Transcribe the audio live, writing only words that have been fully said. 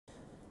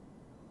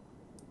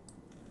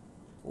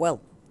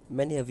Well,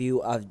 many of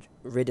you have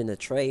ridden a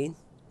train,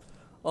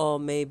 or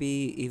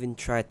maybe even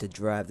tried to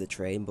drive the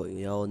train, but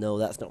you all know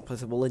that's not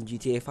possible in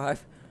GTA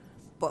 5.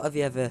 But have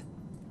you ever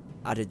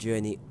had a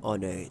journey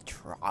on a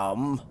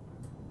tram?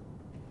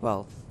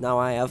 Well, now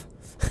I have.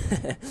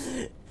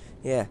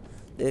 Yeah,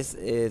 this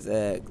is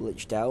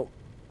glitched out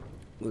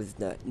with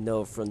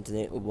no front in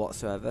it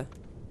whatsoever.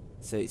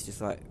 So it's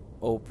just like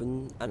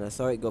open, and I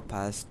saw it go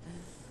past,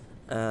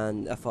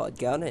 and I thought I'd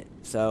get on it.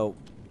 So,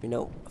 I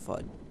thought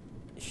I'd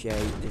share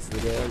this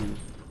video and...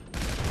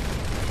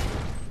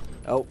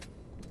 Oh,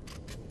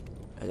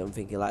 I don't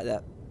think you like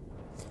that.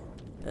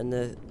 And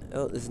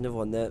oh, there's another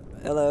one there.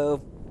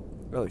 Hello.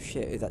 Oh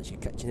shit, it's actually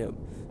catching up.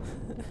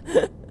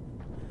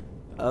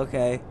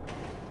 Okay.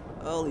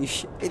 Holy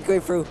shit, it's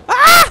going through.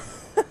 Ah!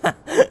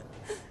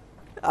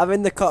 I'm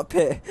in the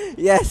cockpit.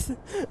 Yes,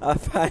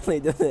 I've finally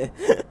done it.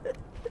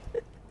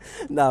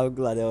 Now I'm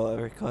glad I'm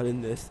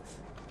recording this.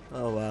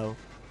 Oh wow.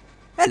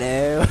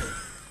 Hello.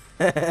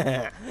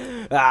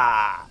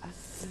 Ah.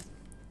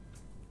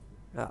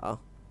 Uh-oh,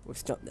 we've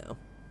stopped now.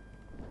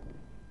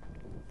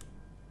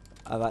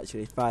 I've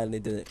actually finally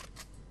done it.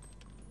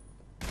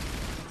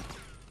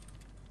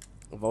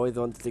 I've always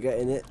wanted to get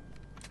in it.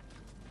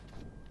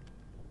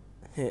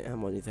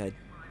 I'm on his head.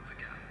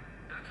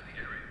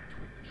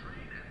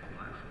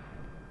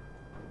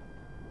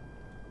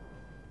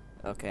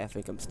 Okay, I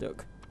think I'm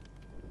stuck.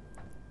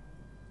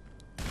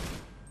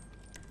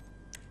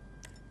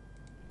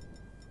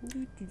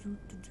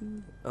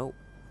 Oh,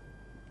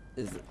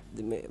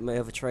 may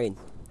have a train.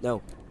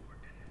 No.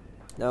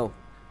 No.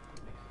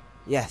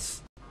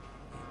 Yes.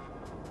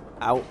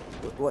 Ow.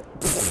 What?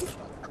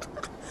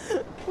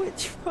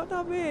 Which one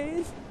am I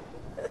in?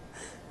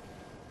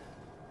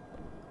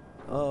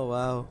 Oh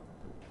wow.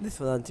 This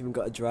one hasn't even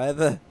got a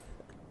driver.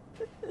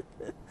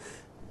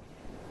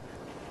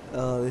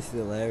 Oh, this is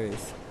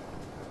hilarious.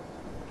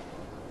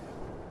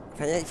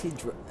 Can you actually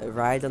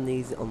ride on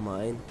these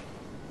online?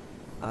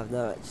 I've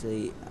not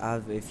actually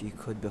have if you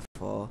could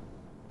before.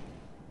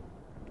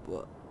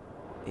 But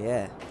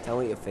yeah, tell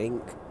me what you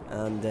think,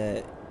 and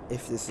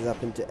if this has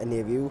happened to any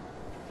of you,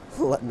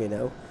 let me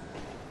know,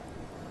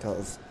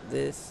 because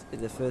this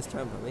is the first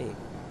time for me.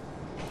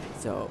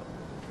 So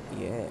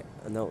yeah,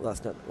 I know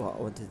that's not what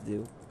I wanted to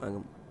do. Hang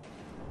on.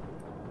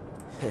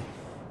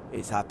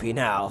 It's happy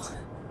now.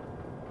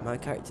 My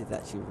character is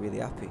actually really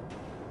happy.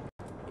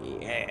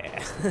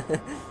 Yeah.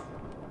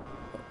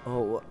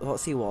 Oh,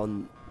 what's he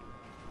want?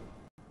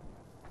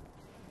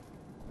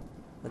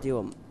 What do you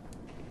want?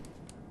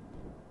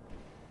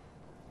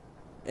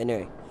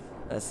 Anyway,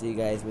 I'll see you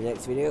guys in the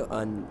next video.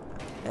 And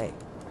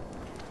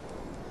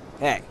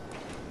hey,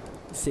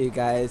 see you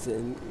guys,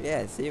 and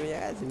yeah, see you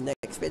guys in the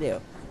next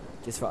video.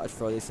 Just thought I'd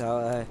throw this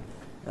out there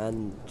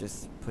and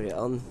just put it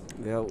on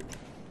without,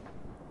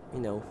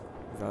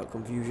 without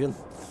confusion.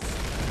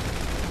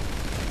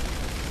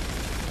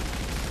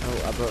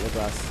 Oh, I broke the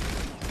glass.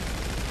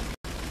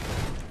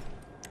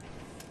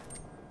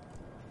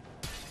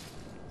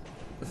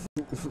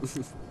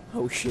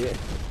 Oh shit.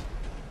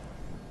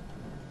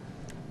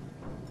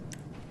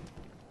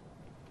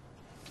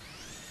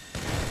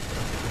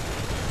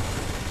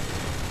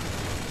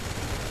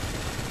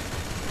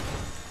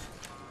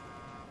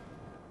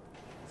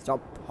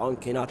 Stop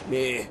honking at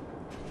me.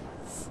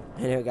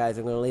 Anyway guys,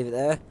 I'm going to leave it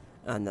there,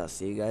 and I'll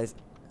see you guys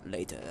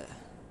later.